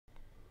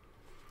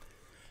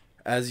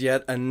As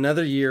yet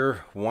another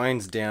year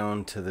winds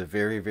down to the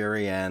very,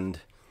 very end,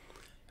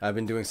 I've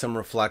been doing some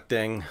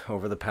reflecting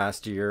over the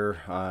past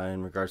year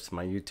in regards to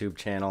my YouTube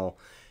channel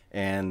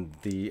and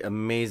the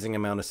amazing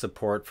amount of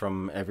support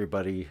from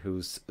everybody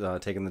who's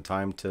taken the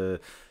time to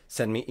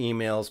send me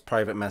emails,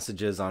 private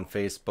messages on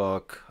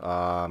Facebook,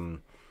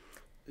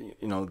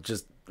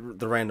 just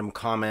the random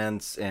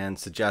comments and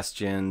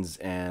suggestions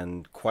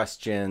and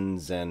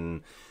questions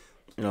and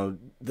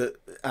the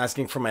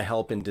asking for my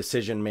help in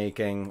decision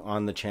making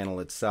on the channel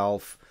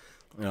itself.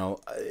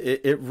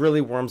 It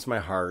really warms my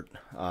heart,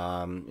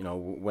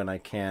 when I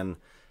can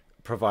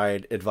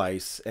provide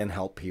advice and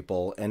help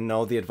people. And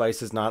no, the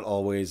advice is not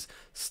always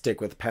stick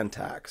with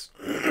Pentax.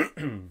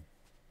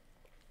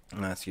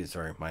 Excuse,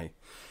 sorry, my.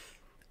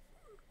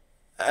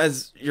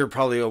 As you're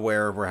probably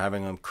aware, we're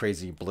having a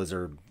crazy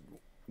blizzard,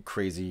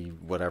 crazy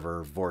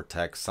whatever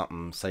vortex,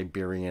 something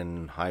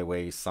Siberian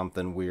highway,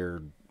 something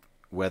weird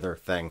weather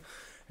thing.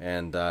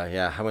 And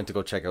yeah, I went to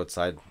go check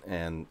outside,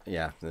 and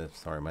yeah,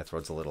 sorry, my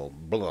throat's a little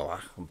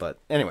blah. But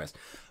anyways,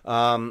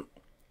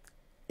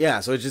 yeah,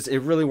 so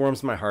it really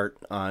warms my heart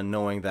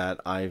knowing that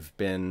I've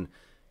been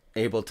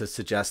able to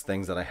suggest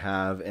things that I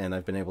have, and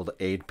I've been able to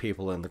aid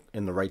people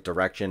in the right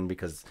direction,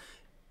 because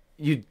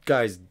you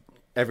guys,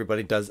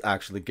 everybody does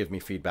actually give me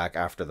feedback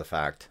after the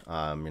fact,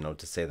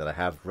 to say that I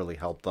have really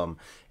helped them.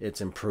 It's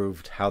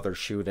improved how they're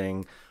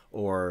shooting,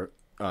 or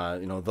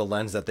the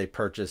lens that they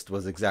purchased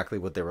was exactly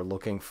what they were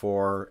looking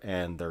for,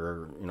 and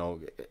they're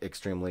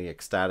extremely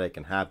ecstatic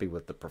and happy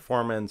with the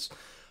performance.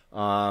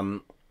 But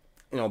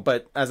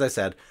as I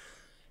said,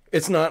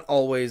 it's not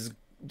always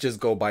just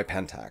go buy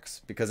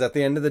Pentax, because at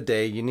the end of the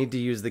day, you need to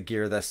use the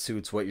gear that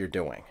suits what you're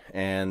doing.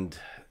 And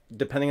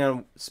depending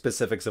on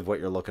specifics of what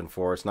you're looking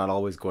for, it's not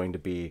always going to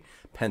be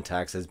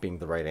Pentax as being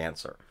the right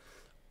answer.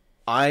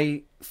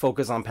 I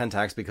focus on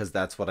Pentax because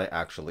that's what I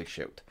actually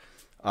shoot.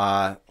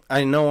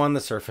 I know on the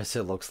surface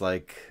it looks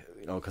like,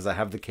 because I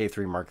have the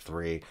K3 Mark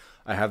III,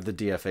 I have the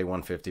DFA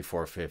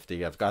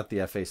 150-450, I've got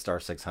the FA Star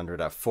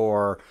 600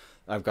 f4,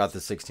 I've got the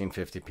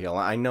 1650 PL.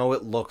 I know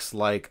it looks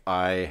like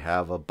I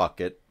have a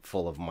bucket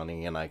full of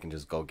money and I can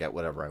just go get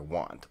whatever I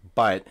want.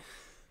 But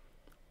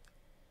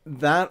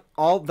that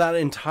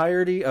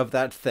entirety of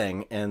that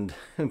thing, and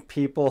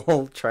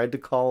people tried to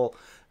call,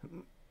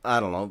 I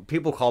don't know,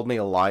 people called me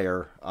a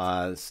liar,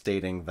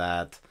 stating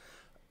that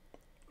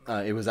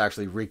it was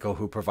actually Rico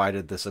who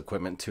provided this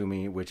equipment to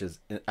me, which is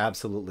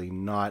absolutely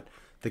not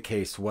the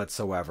case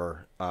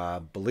whatsoever.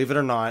 Believe it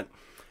or not,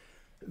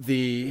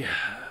 the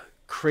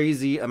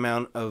crazy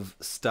amount of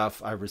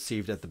stuff I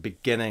received at the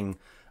beginning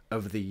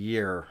of the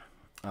year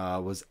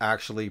was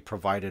actually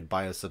provided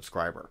by a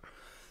subscriber.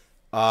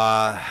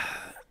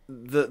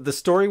 The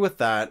story with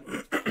that,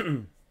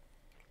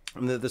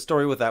 the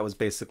story with that was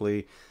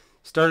basically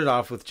started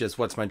off with just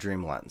what's my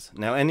dream lens.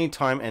 Now,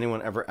 anytime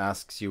anyone ever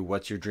asks you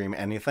what's your dream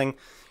anything,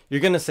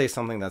 you're going to say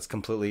something that's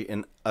completely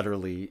and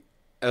utterly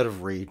out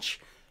of reach.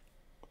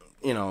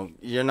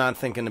 You're not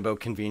thinking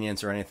about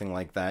convenience or anything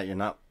like that. You're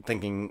not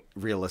thinking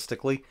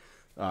realistically.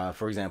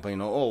 For example,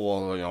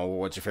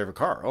 what's your favorite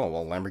car? Oh,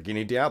 well,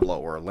 Lamborghini Diablo,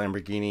 or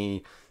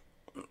Lamborghini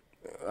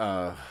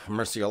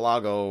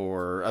Murcielago,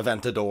 or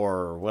Aventador,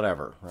 or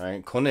whatever,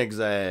 right?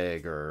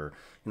 Koenigsegg, or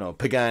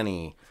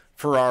Pagani,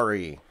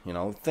 Ferrari,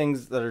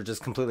 things that are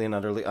just completely and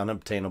utterly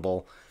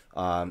unobtainable.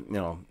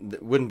 That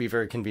wouldn't be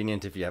very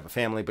convenient if you have a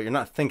family, but you're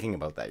not thinking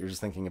about that. You're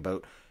just thinking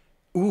about,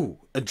 ooh,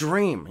 a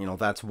dream.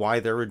 That's why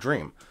they're a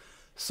dream.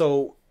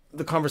 So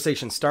the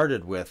conversation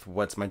started with,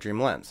 what's my dream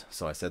lens?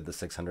 So I said the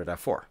 600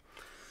 f4.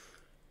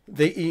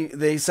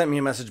 They sent me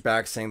a message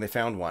back saying they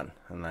found one,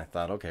 and I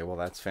thought, okay, well,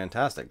 that's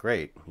fantastic,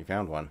 great, you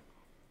found one,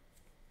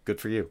 good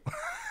for you.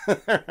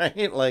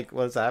 Right? Like,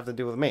 what does that have to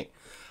do with me?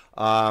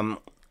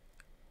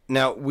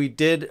 Now, we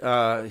did.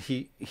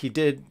 He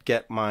did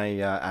get my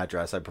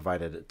address. I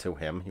provided it to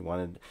him. He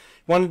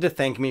wanted to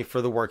thank me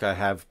for the work I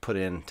have put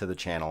into the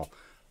channel.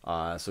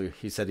 So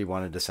he said he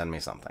wanted to send me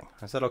something.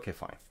 I said, okay,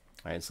 fine.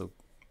 All right, so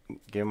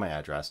gave him my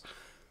address.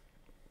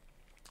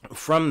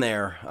 From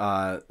there,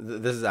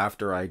 this is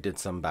after I did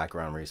some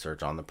background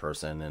research on the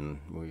person, and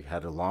we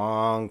had a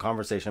long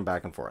conversation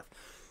back and forth.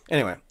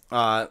 Anyway,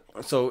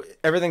 so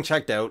everything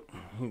checked out.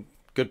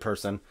 Good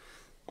person.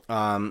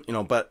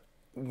 But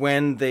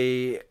when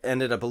they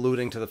ended up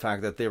alluding to the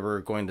fact that they were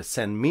going to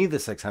send me the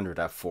 600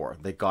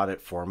 f4, they got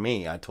it for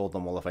me. I told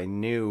them, well, if I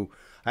knew,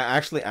 I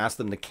actually asked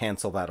them to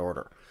cancel that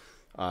order.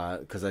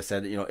 Because I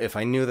said, if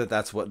I knew that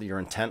that's what your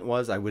intent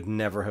was, I would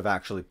never have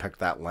actually picked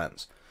that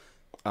lens.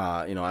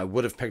 I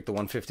would have picked the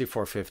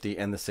 150-450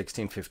 and the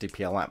 1650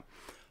 PLM.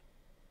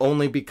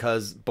 Only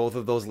because both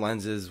of those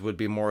lenses would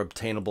be more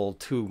obtainable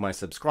to my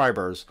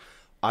subscribers.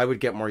 I would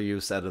get more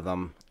use out of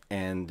them,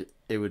 and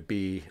it would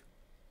be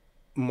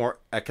more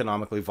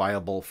economically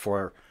viable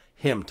for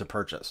him to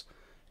purchase.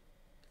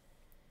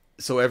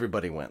 So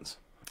everybody wins.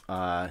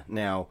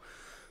 Now,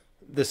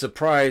 the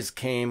surprise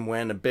came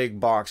when a big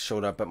box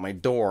showed up at my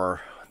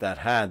door that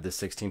had the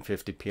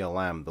 1650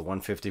 PLM, the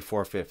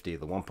 150-450,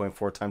 the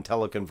 1.4 time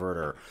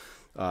teleconverter,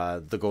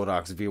 the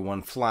Godox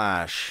V1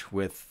 flash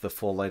with the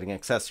full lighting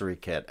accessory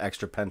kit,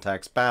 extra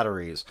Pentax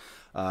batteries,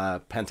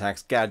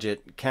 Pentax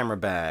gadget camera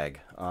bag,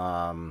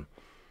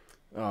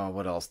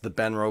 what else? The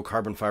Benro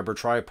carbon fiber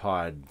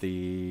tripod,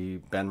 the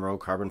Benro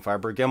carbon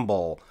fiber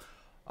gimbal,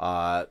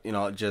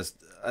 just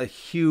a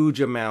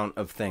huge amount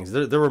of things.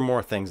 There were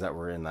more things that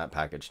were in that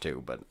package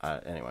too, but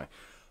anyway,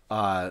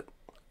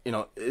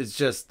 it's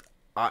just,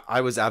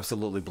 I was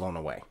absolutely blown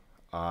away.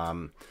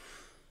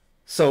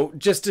 So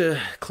just to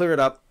clear it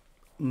up,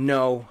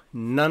 no,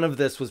 none of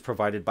this was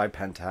provided by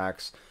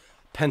Pentax.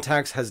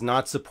 Pentax has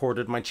not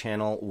supported my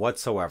channel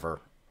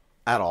whatsoever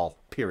at all,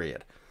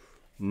 period.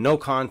 No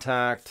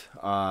contact,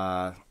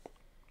 no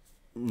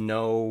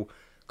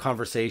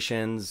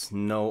conversations,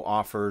 no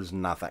offers,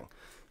 nothing.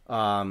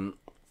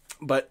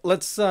 But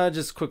let's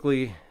just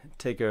quickly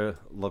take a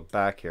look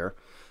back here.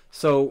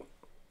 So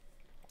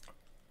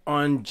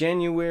on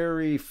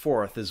January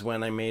 4th is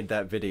when I made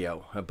that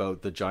video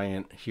about the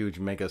giant, huge,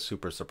 mega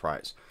super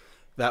surprise.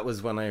 That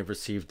was when I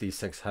received the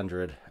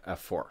 600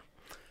 F4.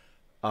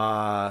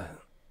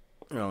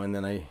 And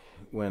then I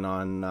went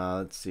on,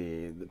 let's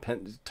see,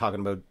 talking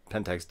about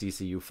Pentax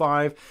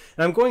DCU5.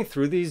 And I'm going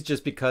through these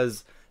just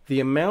because the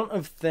amount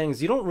of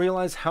things, you don't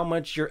realize how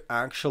much you're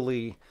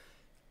actually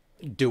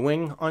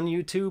doing on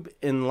YouTube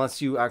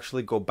unless you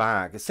actually go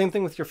back. Same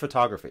thing with your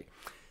photography.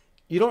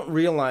 You don't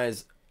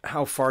realize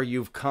how far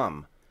you've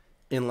come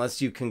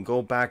unless you can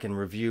go back and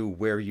review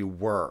where you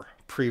were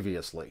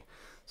previously.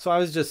 So I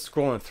was just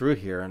scrolling through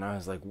here and I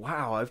was like,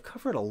 wow, I've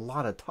covered a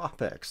lot of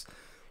topics.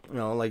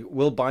 Like,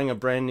 will buying a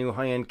brand new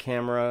high-end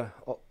camera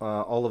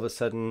all of a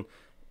sudden,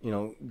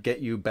 get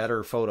you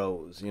better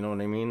photos? You know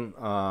what I mean?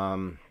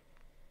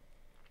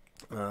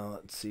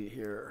 Let's see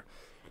here.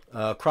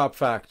 Crop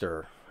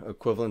factor,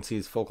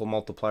 equivalencies, focal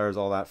multipliers,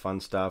 all that fun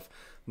stuff.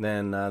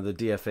 Then the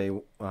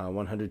DFA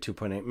 100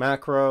 2.8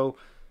 macro,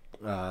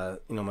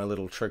 my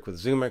little trick with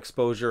zoom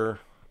exposure,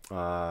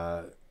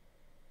 and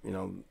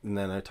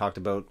then I talked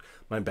about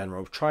my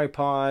Benro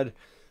tripod,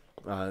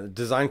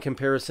 design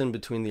comparison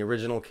between the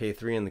original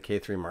K3 and the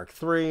K3 Mark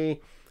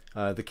III,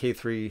 the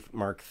K3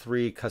 Mark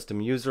III custom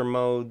user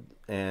mode,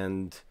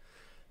 and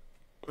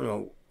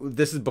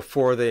this is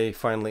before they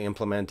finally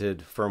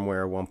implemented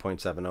firmware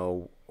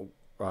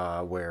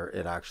 1.70, where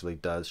it actually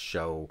does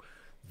show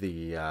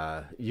the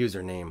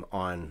username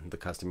on the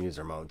custom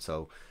user mode.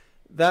 So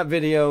that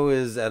video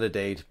is out of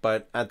date,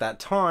 but at that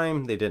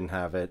time they didn't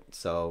have it.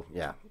 So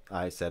yeah,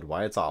 I said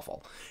why it's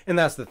awful. And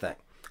that's the thing.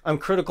 I'm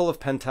critical of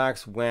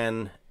Pentax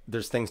when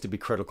there's things to be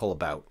critical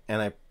about,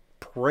 and I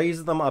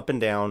praise them up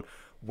and down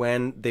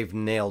when they've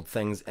nailed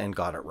things and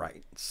got it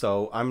right.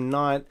 So I'm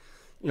not,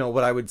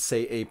 what I would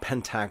say a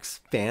Pentax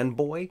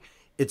fanboy.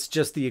 It's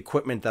just the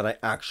equipment that I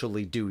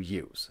actually do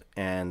use.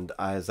 And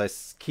as I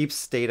keep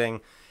stating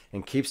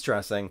and keep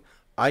stressing,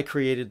 I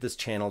created this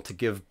channel to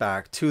give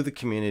back to the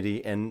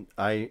community, and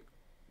I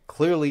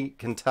clearly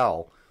can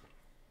tell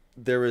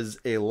there is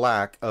a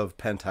lack of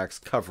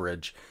Pentax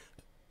coverage,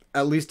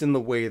 at least in the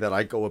way that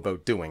I go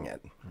about doing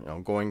it.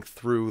 Going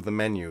through the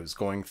menus,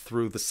 going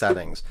through the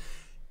settings,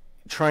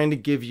 trying to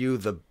give you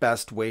the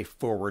best way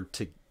forward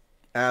to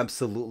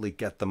absolutely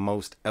get the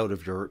most out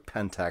of your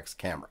Pentax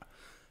camera.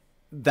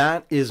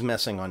 That is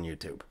missing on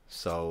YouTube.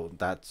 So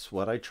that's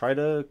what I try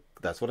to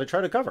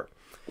cover.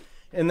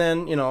 And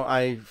then,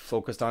 I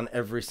focused on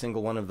every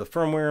single one of the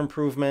firmware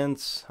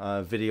improvements,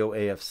 video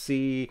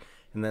AFC,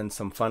 and then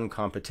some fun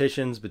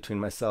competitions between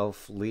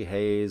myself, Lee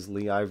Hayes,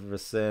 Lee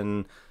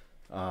Iverson,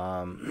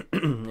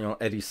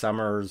 Eddie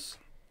Summers,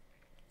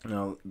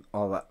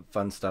 all that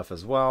fun stuff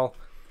as well.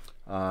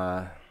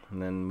 And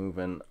then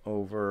moving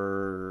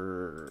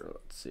over,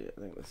 let's see, I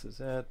think this is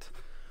it.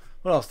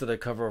 What else did I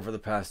cover over the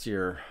past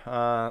year?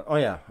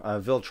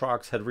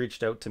 Viltrox had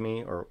reached out to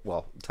me, or,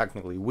 well,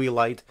 technically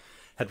Welight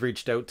had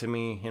reached out to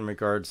me in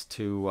regards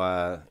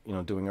to,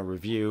 doing a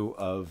review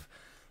of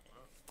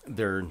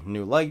their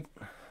new light,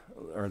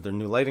 or their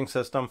new lighting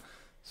system.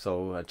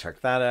 So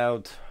check that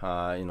out.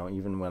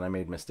 Even when I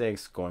made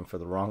mistakes going for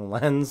the wrong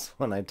lens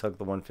when I took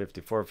the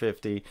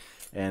 150-450,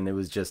 and it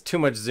was just too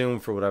much zoom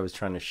for what I was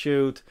trying to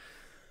shoot.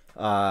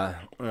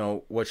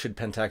 What should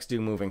Pentax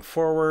do moving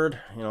forward?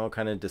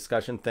 Kind of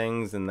discussion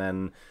things, and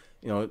then,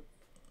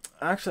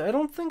 actually, I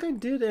don't think I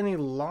did any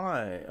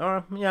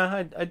live.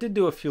 Yeah, I did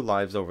do a few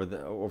lives over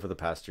the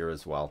past year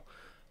as well.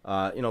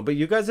 But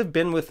you guys have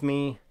been with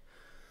me.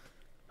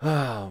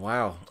 Oh,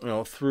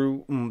 wow.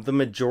 Through the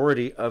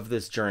majority of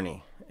this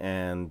journey.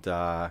 And,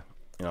 I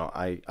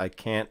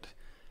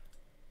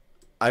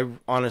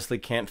honestly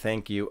can't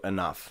thank you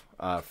enough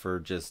for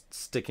just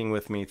sticking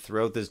with me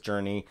throughout this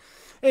journey.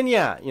 And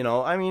yeah,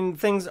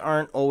 things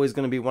aren't always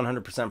going to be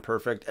 100%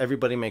 perfect.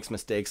 Everybody makes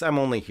mistakes. I'm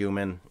only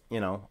human,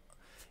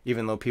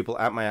 even though people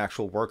at my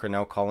actual work are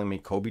now calling me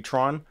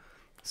Kobitron.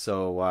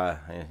 So,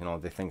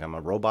 they think I'm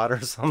a robot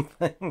or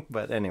something.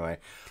 But anyway,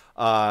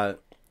 so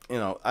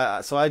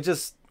I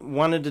just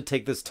wanted to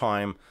take this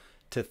time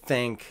to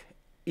thank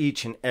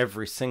each and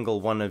every single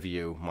one of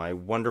you, my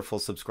wonderful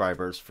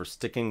subscribers, for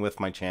sticking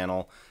with my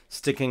channel,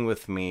 sticking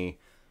with me,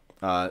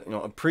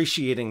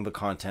 appreciating the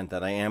content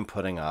that I am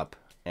putting up.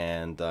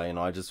 And,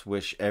 I just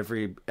wish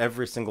every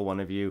single one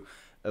of you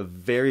a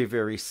very,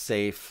 very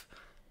safe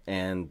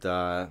and,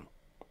 a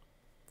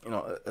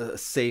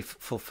safe,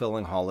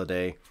 fulfilling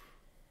holiday.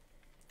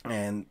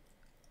 And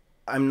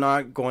I'm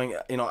not going,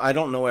 I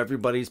don't know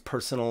everybody's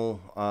personal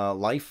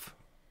life,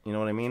 you know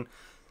what I mean?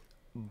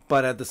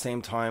 But at the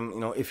same time,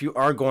 if you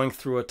are going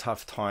through a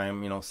tough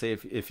time, say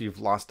if you've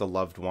lost a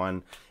loved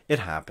one, it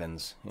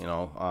happens,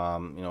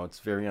 it's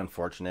very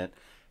unfortunate.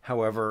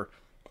 However,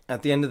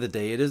 at the end of the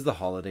day, it is the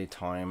holiday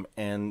time,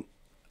 and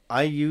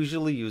I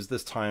usually use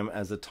this time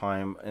as a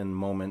time and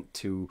moment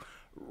to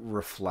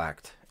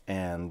reflect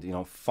and,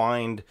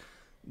 find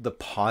the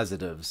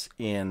positives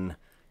in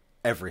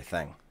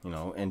everything,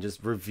 and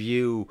just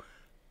review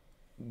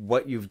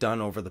what you've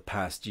done over the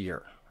past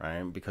year,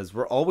 right? Because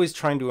we're always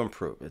trying to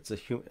improve.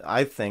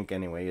 I think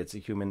anyway, it's a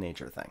human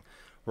nature thing.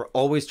 We're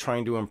always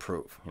trying to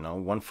improve,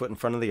 one foot in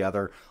front of the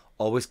other,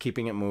 always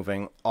keeping it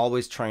moving,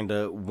 always trying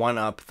to one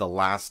up the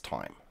last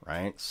time,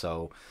 right?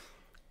 So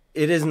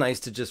it is nice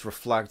to just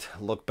reflect,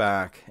 look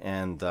back,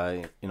 and,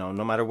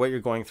 no matter what you're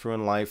going through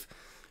in life,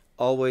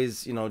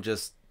 always,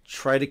 just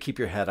try to keep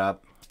your head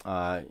up,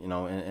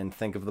 and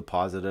think of the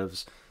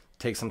positives.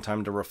 Take some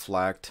time to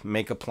reflect,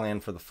 make a plan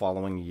for the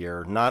following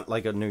year, not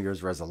like a New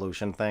Year's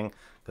resolution thing,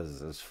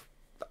 because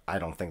I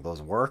don't think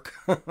those work,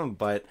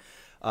 but,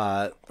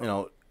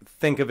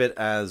 think of it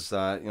as,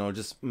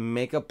 just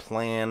make a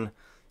plan.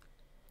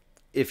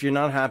 If you're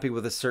not happy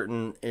with a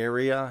certain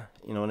area,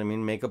 you know what I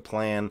mean? Make a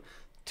plan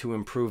to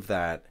improve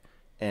that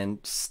and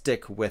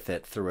stick with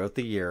it throughout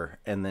the year.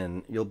 And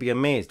then you'll be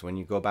amazed when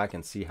you go back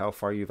and see how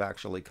far you've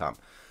actually come.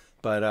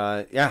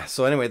 But yeah,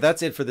 so anyway,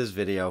 that's it for this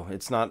video.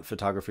 It's not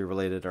photography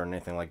related or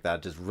anything like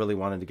that. Just really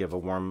wanted to give a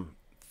warm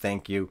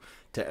thank you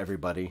to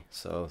everybody.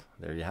 So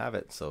there you have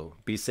it. So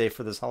be safe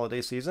for this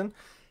holiday season,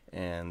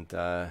 and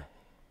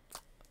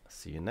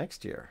see you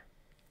next year.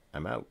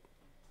 I'm out.